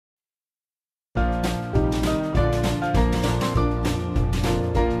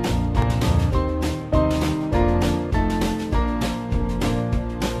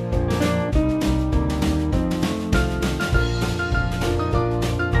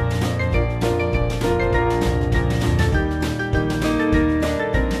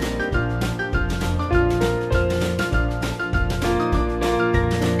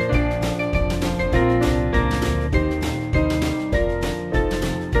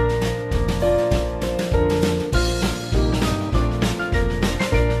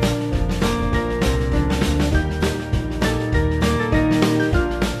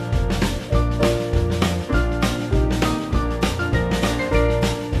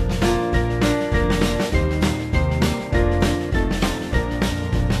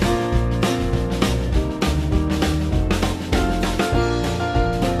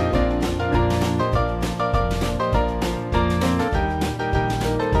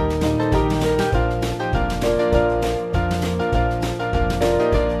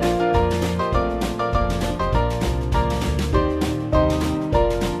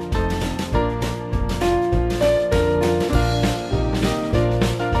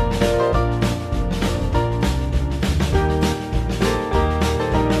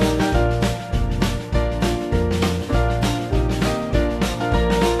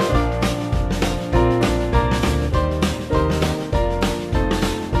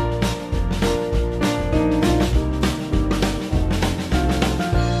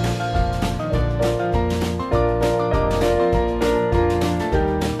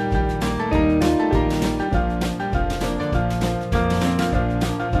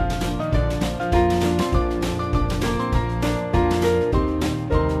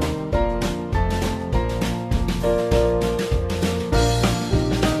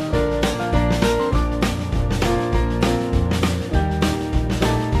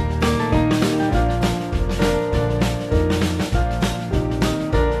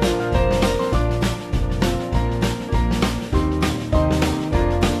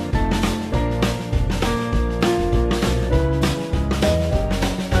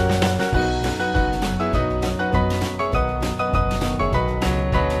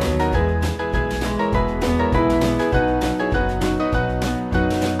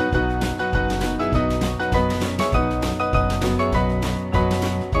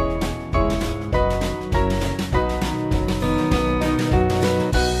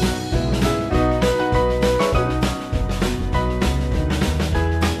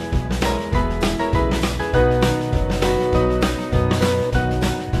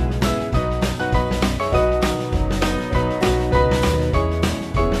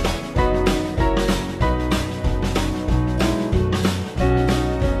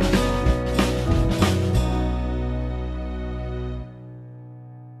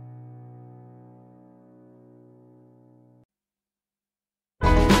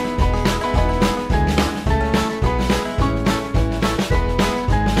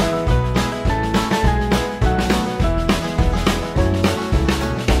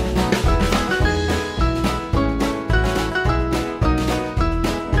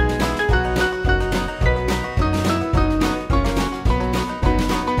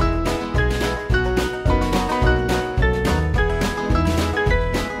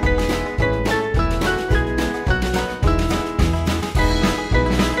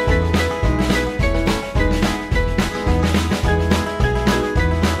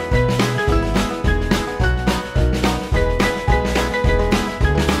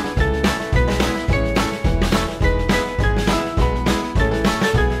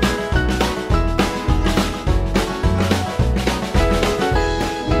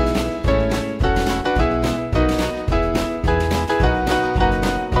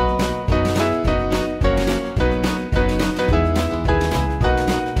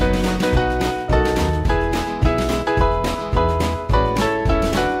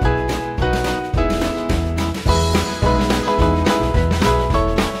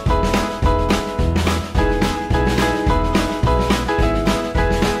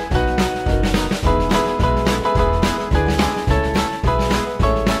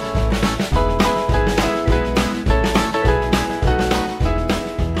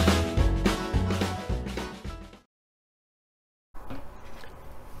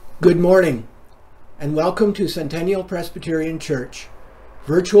Good morning, and welcome to Centennial Presbyterian Church,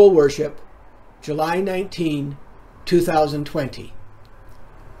 Virtual Worship, July 19, 2020.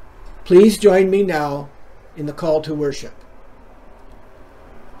 Please join me now in the call to worship.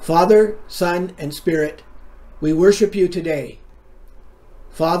 Father, Son, and Spirit, we worship you today.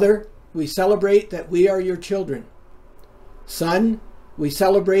 Father, we celebrate that we are your children. Son, we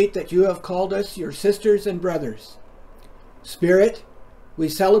celebrate that you have called us your sisters and brothers. Spirit, we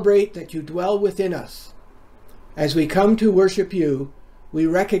celebrate that you dwell within us. As we come to worship you, we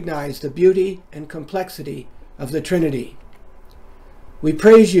recognize the beauty and complexity of the Trinity. We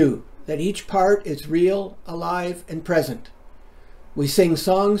praise you that each part is real, alive, and present. We sing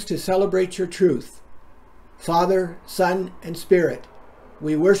songs to celebrate your truth. Father, Son, and Spirit,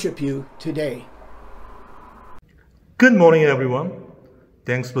 we worship you today. Good morning, everyone.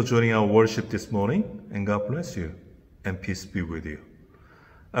 Thanks for joining our worship this morning, and God bless you, and peace be with you.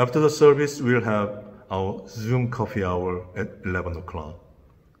 After the service, we'll have our Zoom coffee hour at 11 o'clock.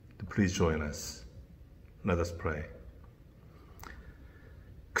 Please join us. Let us pray.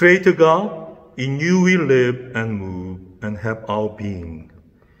 Creator God, in you we live and move and have our being.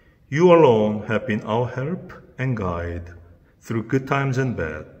 You alone have been our help and guide through good times and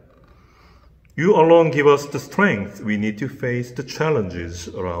bad. You alone give us the strength we need to face the challenges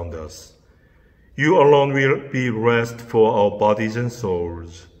around us. You alone will be rest for our bodies and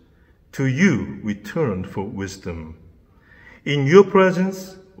souls. To you we turn for wisdom. In your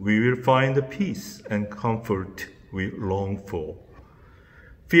presence we will find the peace and comfort we long for.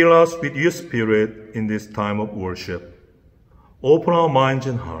 Fill us with your Spirit in this time of worship. Open our minds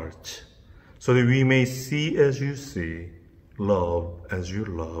and hearts so that we may see as you see, love as you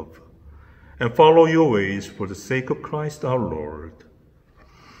love, and follow your ways for the sake of Christ our Lord.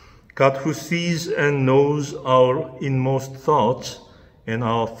 God, who sees and knows our inmost thoughts and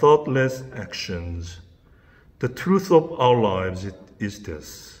our thoughtless actions, the truth of our lives is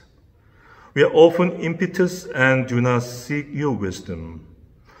this: we are often impetuous and do not seek your wisdom.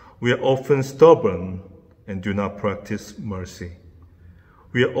 We are often stubborn and do not practice mercy.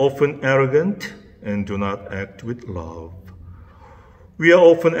 We are often arrogant and do not act with love. We are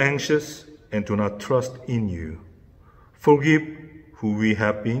often anxious and do not trust in you. Forgive who we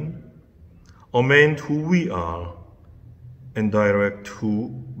have been, amend who we are, and direct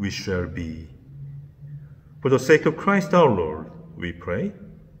who we shall be. For the sake of Christ our Lord, we pray,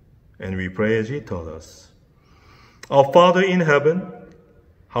 and we pray as he taught us. Our Father in heaven,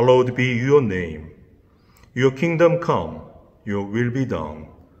 hallowed be your name. Your kingdom come, your will be done,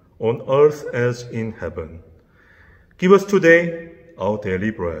 on earth as in heaven. Give us today our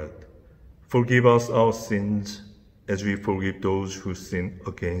daily bread. Forgive us our sins as we forgive those who sin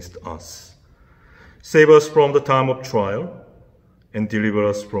against us. Save us from the time of trial and deliver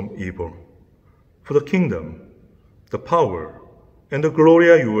us from evil. For the kingdom, the power, and the glory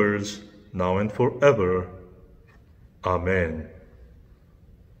are yours, now and forever. Amen.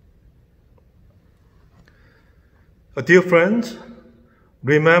 Dear friends,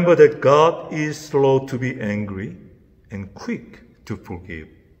 remember that God is slow to be angry and quick to forgive,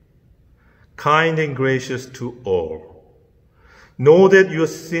 kind and gracious to all. Know that your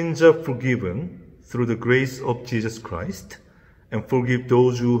sins are forgiven through the grace of Jesus Christ, and forgive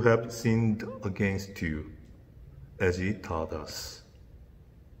those who have sinned against you, as he taught us.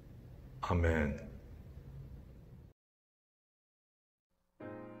 Amen.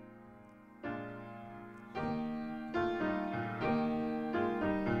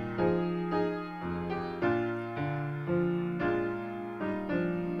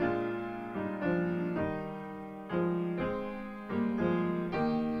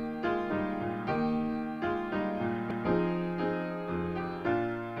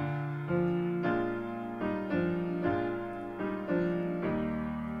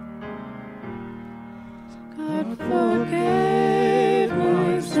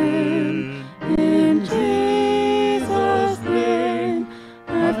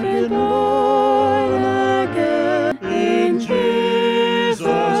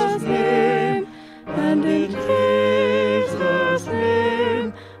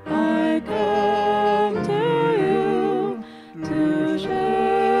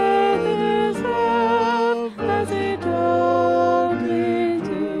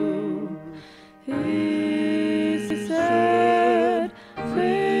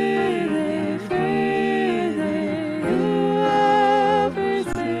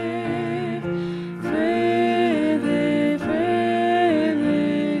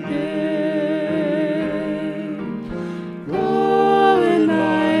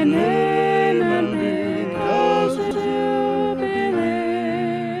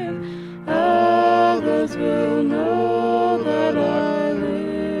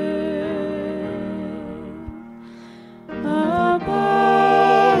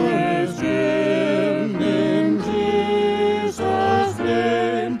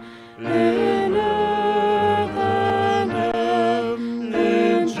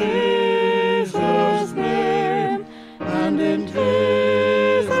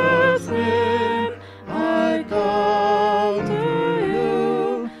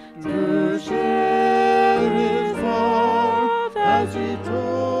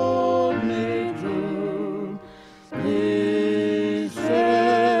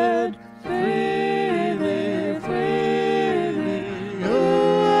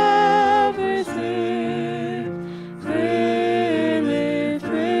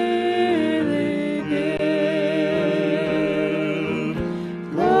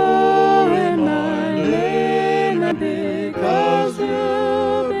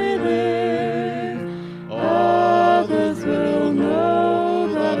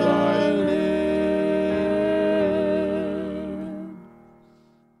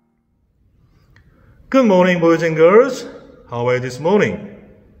 Good morning, boys and girls. How are you this morning?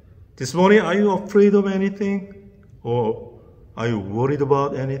 This morning, are you afraid of anything? Or are you worried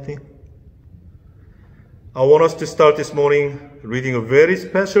about anything? I want us to start this morning reading a very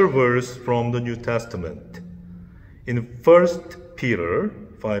special verse from the New Testament. In 1 Peter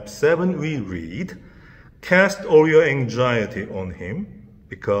 5:7, we read, "Cast all your anxiety on him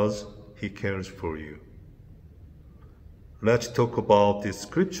because he cares for you." Let's talk about this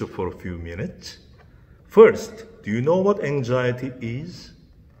scripture for a few minutes. First, do you know what anxiety is?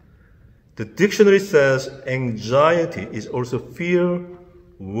 The dictionary says anxiety is also fear,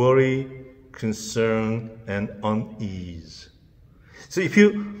 worry, concern, and unease. So if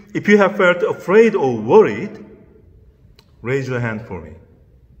you have felt afraid or worried, raise your hand for me.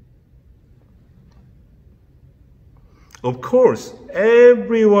 Of course,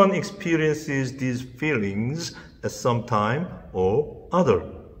 everyone experiences these feelings at some time or other.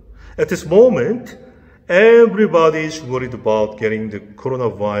 At this moment, everybody is worried about getting the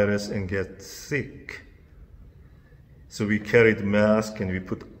coronavirus and get sick. So we carry the mask and we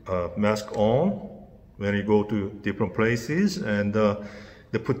put a mask on when we go to different places, and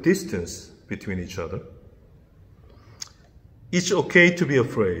they put distance between each other. It's okay to be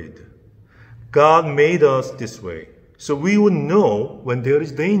afraid. God made us this way, so we would know when there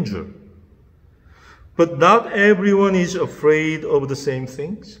is danger. But not everyone is afraid of the same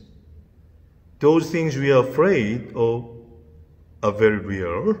things. Those things we are afraid of are very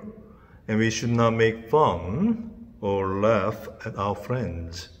real, and we should not make fun or laugh at our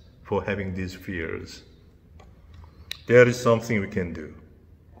friends for having these fears. There is something we can do.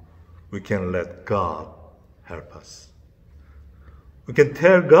 We can let God help us. We can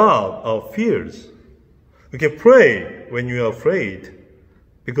tell God our fears. We can pray when you are afraid,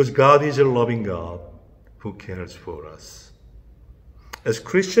 because God is a loving God who cares for us. As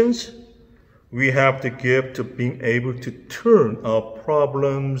Christians, we have the gift of being able to turn our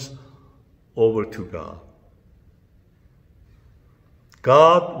problems over to God.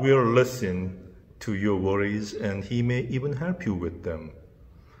 God will listen to your worries, and He may even help you with them.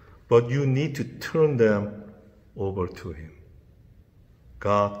 But you need to turn them over to Him.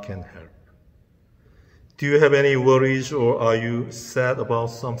 God can help. Do you have any worries, or are you sad about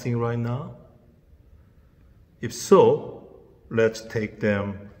something right now? If so, let's take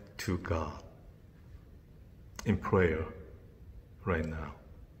them to God in prayer right now.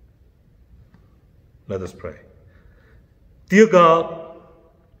 Let us pray. Dear God,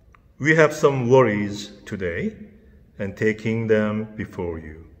 we have some worries today and taking them before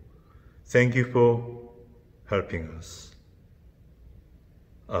you. Thank you for helping us.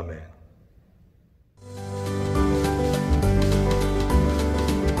 Amen.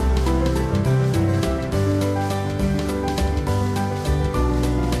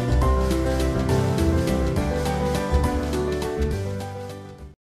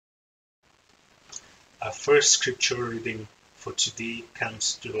 Our first scripture reading for today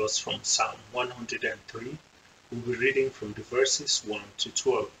comes to us from Psalm 103. We'll be reading from the verses 1 to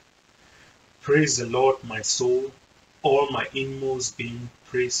 12. Praise the Lord, my soul. All my inmost being,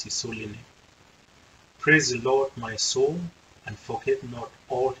 praise His holy name. Praise the Lord, my soul, and forget not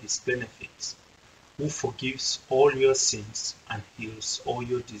all His benefits, who forgives all your sins and heals all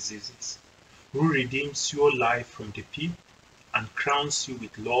your diseases, who redeems your life from the pit and crowns you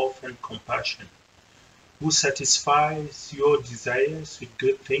with love and compassion, who satisfies your desires with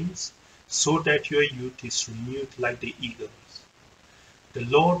good things, so that your youth is renewed like the eagles. The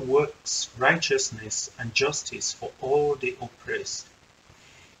Lord works righteousness and justice for all the oppressed.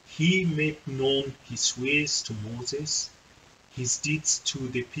 He made known His ways to Moses, His deeds to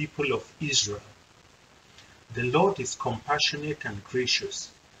the people of Israel. The Lord is compassionate and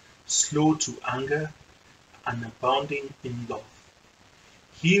gracious, slow to anger, and abounding in love.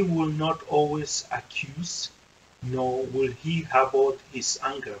 He will not always accuse, nor will He harbor His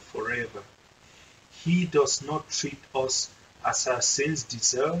anger forever. He does not treat us as our sins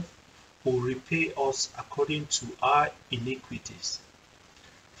deserve, or repay us according to our iniquities.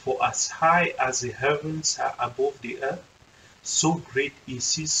 For as high as the heavens are above the earth, so great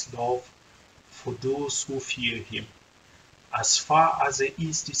is His love for those who fear Him. As far as the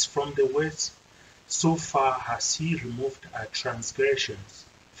east is from the west, so far has He removed our transgressions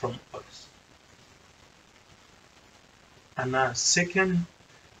from us. And our second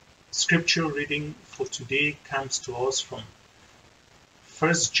scripture reading for today comes to us from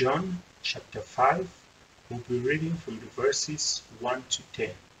 1 John chapter 5. We'll be reading from the verses 1 to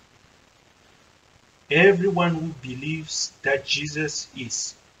 10. Everyone who believes that Jesus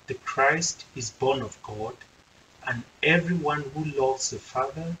is the Christ is born of God, and everyone who loves the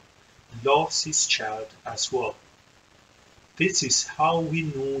Father loves his child as well. This is how we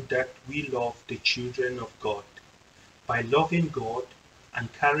know that we love the children of God, by loving God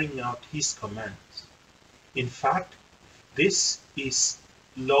and carrying out his commands. In fact, this is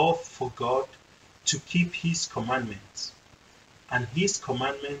love for God, to keep his commandments. And his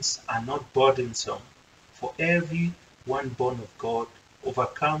commandments are not burdensome, for everyone born of God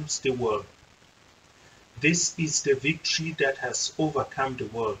overcomes the world. This is the victory that has overcome the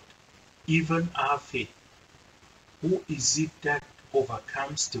world, even our faith. Who is it that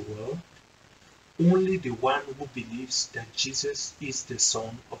overcomes the world? Only the one who believes that Jesus is the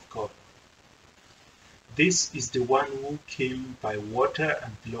Son of God. This is the one who came by water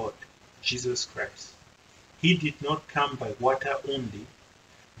and blood, Jesus Christ. He did not come by water only,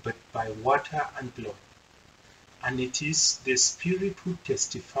 but by water and blood. And it is the Spirit who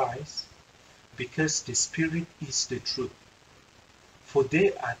testifies, because the Spirit is the truth. For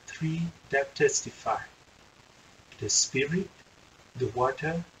there are three that testify: the Spirit, the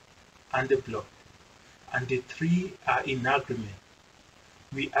water, and the blood. And the three are in agreement.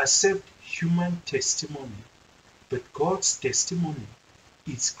 We accept human testimony, but God's testimony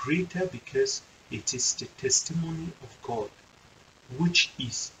is greater, because it is the testimony of God, which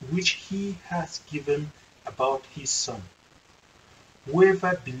he has given about his Son.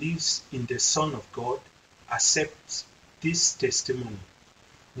 Whoever believes in the Son of God accepts this testimony.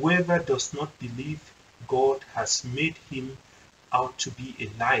 Whoever does not believe, God has made him out to be a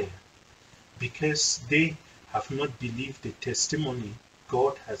liar, because they have not believed the testimony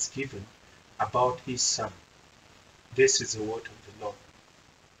God has given about his Son. This is the word of the Lord.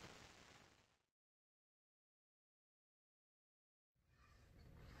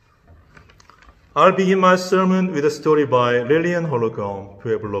 I'll begin my sermon with a story by Lillian Hologon,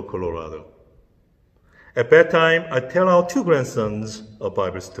 Pueblo, Colorado. At bedtime, I tell our two grandsons a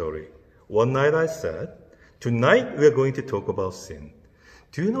Bible story. One night I said, "Tonight we are going to talk about sin.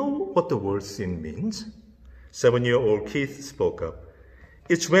 Do you know what the word sin means?" 7-year-old Keith spoke up.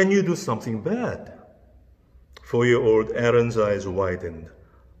 "It's when you do something bad." 4-year-old Aaron's eyes widened.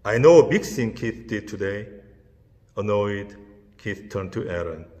 "I know a big sin Keith did today." Annoyed, Keith turned to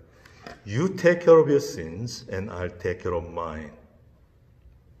Aaron. "You take care of your sins, and I'll take care of mine."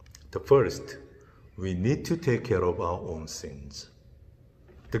 The first, we need to take care of our own sins.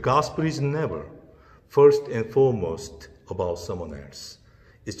 The gospel is never, first and foremost, about someone else.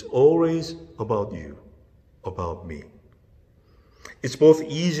 It's always about you, about me. It's both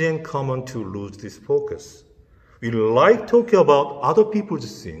easy and common to lose this focus. We like talking about other people's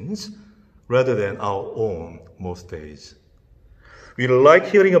sins rather than our own most days. We like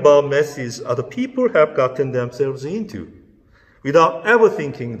hearing about messes other people have gotten themselves into, without ever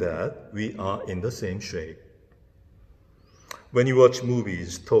thinking that we are in the same shape. When you watch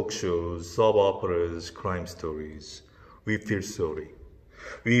movies, talk shows, soap operas, crime stories, we feel sorry.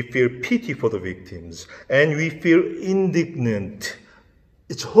 We feel pity for the victims, and we feel indignant.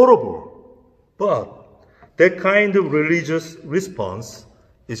 It's horrible, but that kind of religious response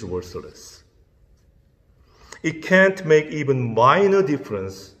is worthless. It can't make even minor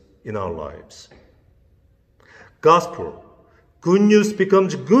difference in our lives. Gospel, good news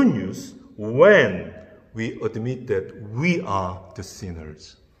becomes good news when we admit that we are the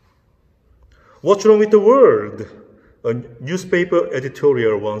sinners. What's wrong with the world? A newspaper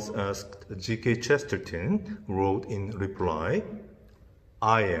editorial once asked G.K. Chesterton, who wrote in reply,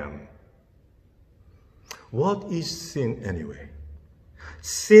 "I am." What is sin anyway?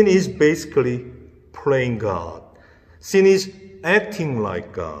 Sin is basically playing God. Sin is acting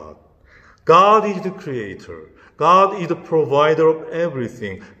like God. God is the creator. God is the provider of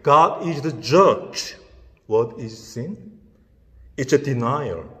everything. God is the judge. What is sin? It's a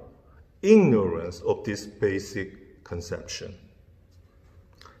denial, ignorance of this basic conception.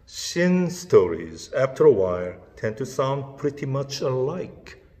 Sin stories, after a while, tend to sound pretty much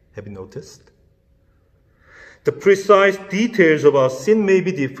alike. Have you noticed? The precise details of our sin may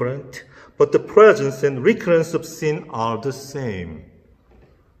be different, but the presence and recurrence of sin are the same.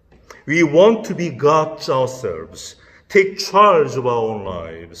 We want to be gods ourselves, take charge of our own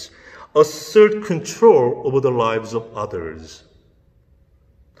lives, assert control over the lives of others.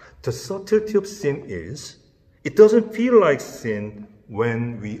 The subtlety of sin is, it doesn't feel like sin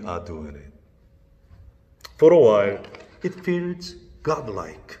when we are doing it. For a while, it feels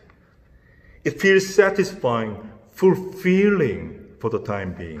godlike. It feels satisfying, fulfilling for the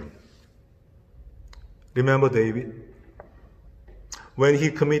time being. Remember David? When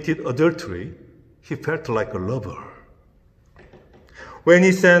he committed adultery, he felt like a lover. When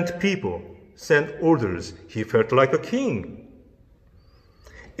he sent orders, he felt like a king.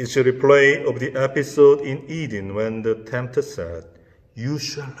 It's a replay of the episode in Eden when the tempter said, "You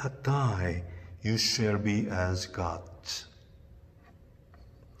shall not die, you shall be as gods."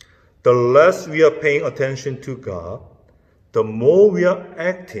 The less we are paying attention to God, the more we are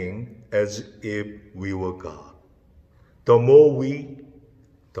acting as if we were God. The more we,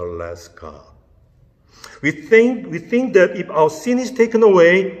 the less God. We think that if our sin is taken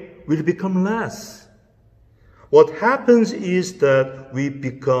away, we'll become less. What happens is that we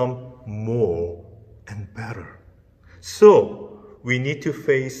become more and better. So we need to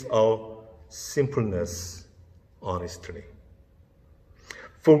face our sinfulness honestly.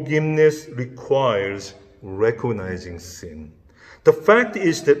 Forgiveness requires recognizing sin. The fact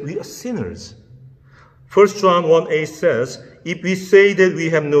is that we are sinners. 1 John 1:8 says, "If we say that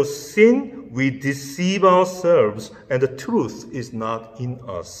we have no sin, we deceive ourselves, and the truth is not in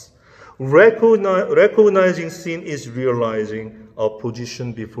us." Recognizing sin is realizing our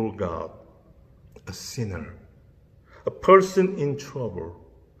position before God. A sinner, a person in trouble,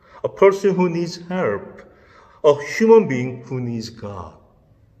 a person who needs help, a human being who needs God.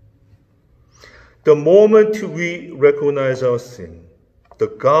 The moment we recognize our sin, the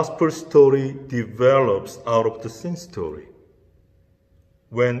gospel story develops out of the sin story.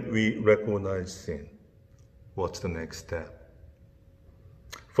 When we recognize sin, what's the next step?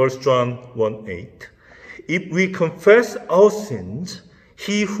 1 John 1:8. If we confess our sins,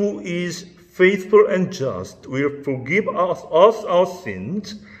 he who is faithful and just will forgive us our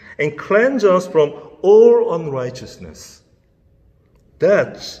sins and cleanse us from all unrighteousness.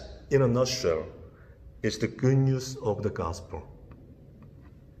 That's, in a nutshell, is the good news of the gospel.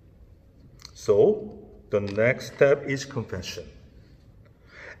 So, the next step is confession.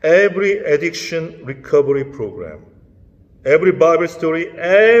 Every addiction recovery program, every Bible story,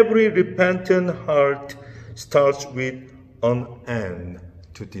 every repentant heart starts with an end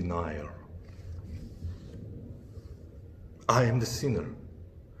to denial. I am the sinner.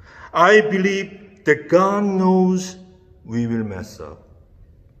 I believe that God knows we will mess up.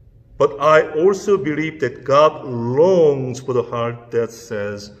 But I also believe that God longs for the heart that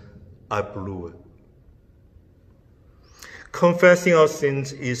says, I blew it. Confessing our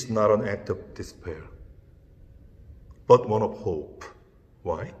sins is not an act of despair, but one of hope.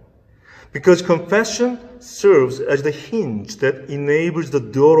 Why? Because confession serves as the hinge that enables the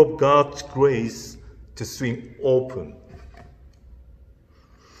door of God's grace to swing open.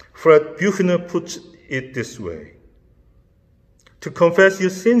 Fred Buechner puts it this way: to confess your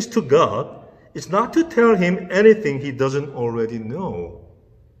sins to God is not to tell him anything he doesn't already know.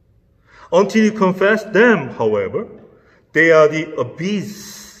 Until you confess them, however, they are the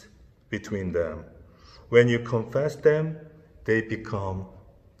abyss between them. When you confess them, they become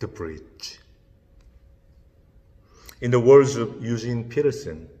the bridge. In the words of Eugene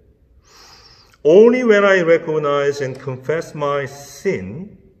Peterson, only when I recognize and confess my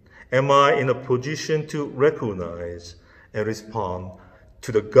sin am I in a position to recognize and respond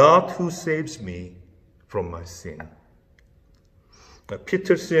to the God who saves me from my sin.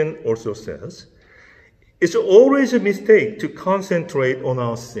 Peterson also says, it's always a mistake to concentrate on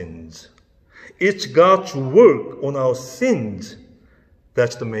our sins. It's God's work on our sins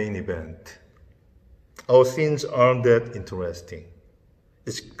that's the main event. Our sins aren't that interesting.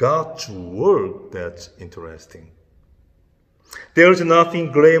 It's God's work that's interesting. There's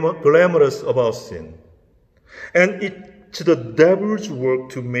nothing glamorous about sin. And it's the devil's work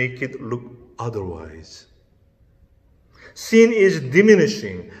to make it look otherwise. Sin is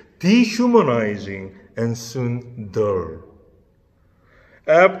diminishing, dehumanizing, and soon dull.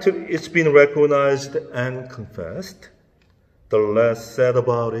 After it's been recognized and confessed, the less said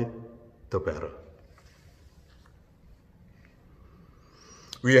about it, the better.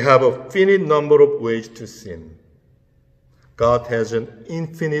 We have a finite number of ways to sin. God has an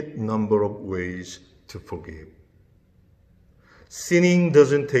infinite number of ways to forgive. Sinning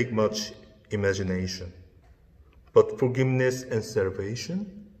doesn't take much imagination. But forgiveness and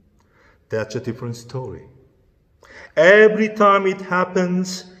salvation, that's a different story. Every time it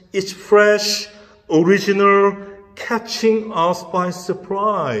happens, it's fresh, original, catching us by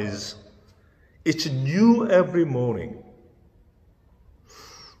surprise. It's new every morning.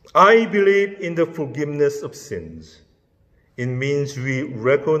 I believe in the forgiveness of sins. It means we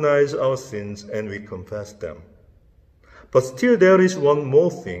recognize our sins and we confess them. But still there is one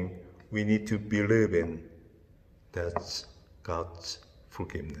more thing we need to believe in. That's God's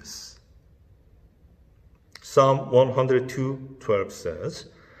forgiveness. Psalm 102:12 says,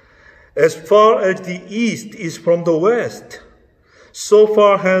 as far as the east is from the west, so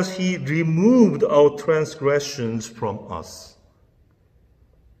far has he removed our transgressions from us.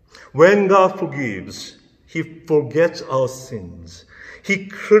 When God forgives, He forgets our sins. He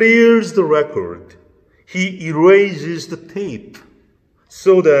clears the record. He erases the tape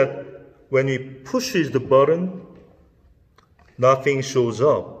so that when He pushes the button, nothing shows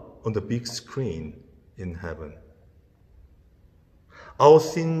up on the big screen in heaven. Our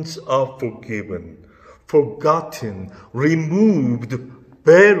sins are forgiven, forgotten, removed,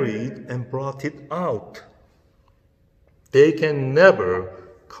 buried, and blotted out. They can never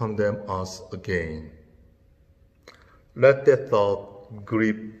condemn us again. Let that thought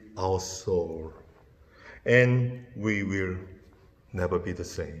grip our soul, and we will never be the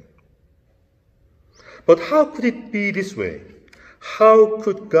same. But how could it be this way? How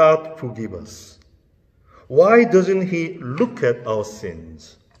could God forgive us? Why doesn't He look at our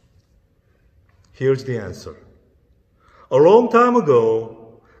sins? Here's the answer. A long time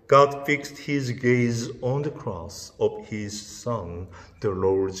ago, God fixed His gaze on the cross of His Son, the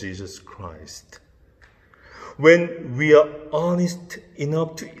Lord Jesus Christ. When we are honest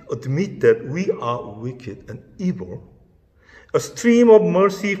enough to admit that we are wicked and evil, a stream of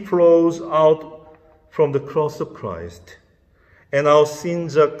mercy flows out from the cross of Christ, and our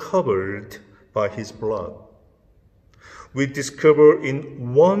sins are covered by His blood. We discover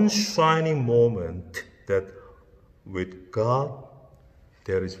in one shining moment that with God,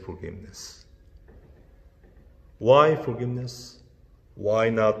 there is forgiveness. Why forgiveness? Why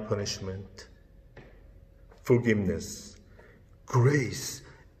not punishment? Forgiveness, grace,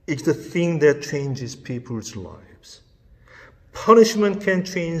 is the thing that changes people's lives. Punishment can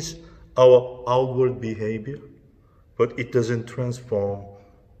change our outward behavior, but it doesn't transform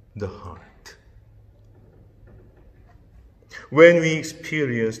the heart. When we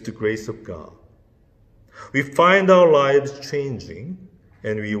experience the grace of God, we find our lives changing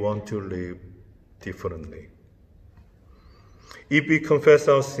and we want to live differently. If we confess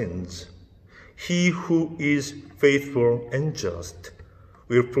our sins, He who is faithful and just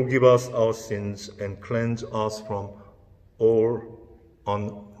will forgive us our sins and cleanse us from all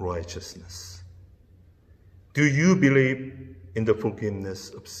unrighteousness. Do you believe in the forgiveness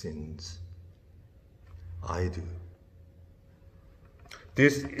of sins? I do.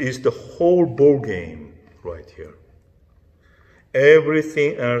 This is the whole ball game right here.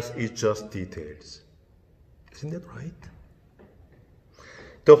 Everything else is just details. Isn't that right?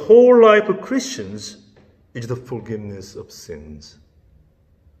 The whole life of Christians is the forgiveness of sins.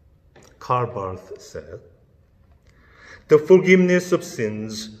 Karl Barth said, the forgiveness of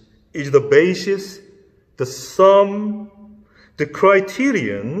sins is the basis, the sum, the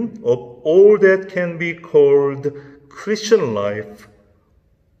criterion of all that can be called Christian life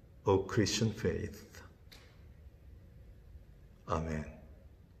or Christian faith. Amen.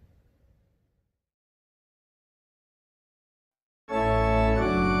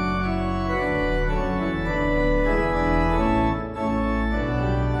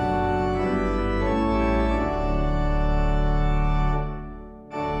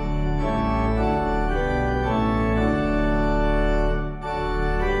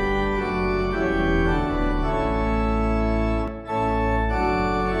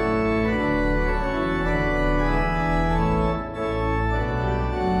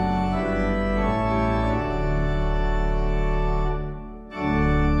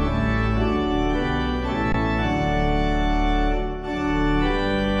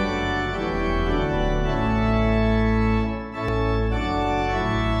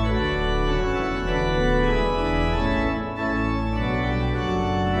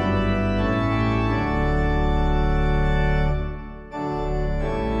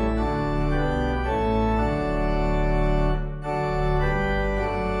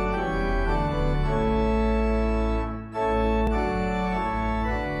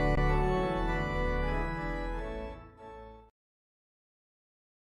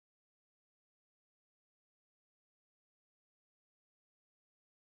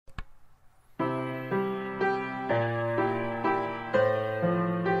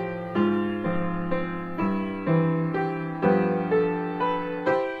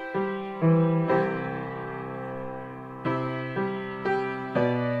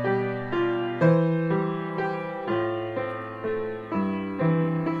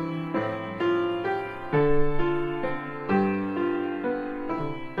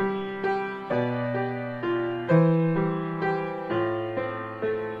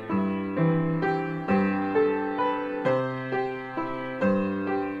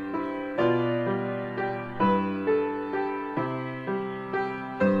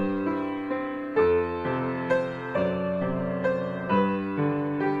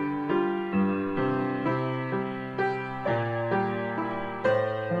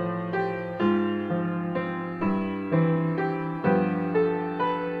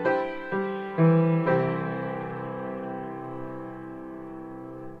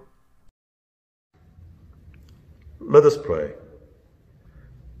 Let us pray.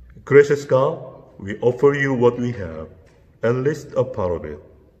 Gracious God, we offer you what we have, at least a part of it,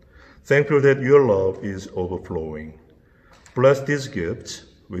 thankful that your love is overflowing. Bless these gifts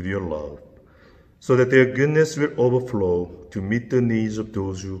with your love, so that their goodness will overflow to meet the needs of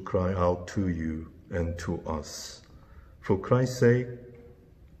those who cry out to you and to us. For Christ's sake,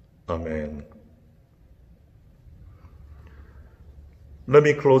 Amen. Let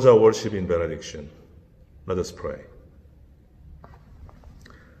me close our worship in benediction. Let us pray.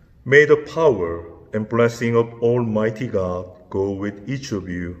 May the power and blessing of Almighty God go with each of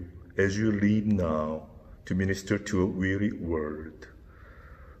you as you leave now to minister to a weary world,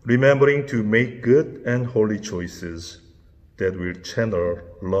 remembering to make good and holy choices that will channel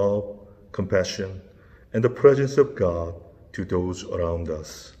love, compassion, and the presence of God to those around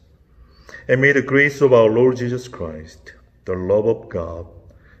us. And may the grace of our Lord Jesus Christ, the love of God,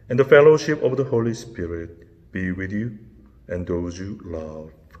 and the fellowship of the Holy Spirit be with you and those you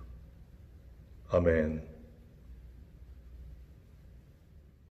love. Amen.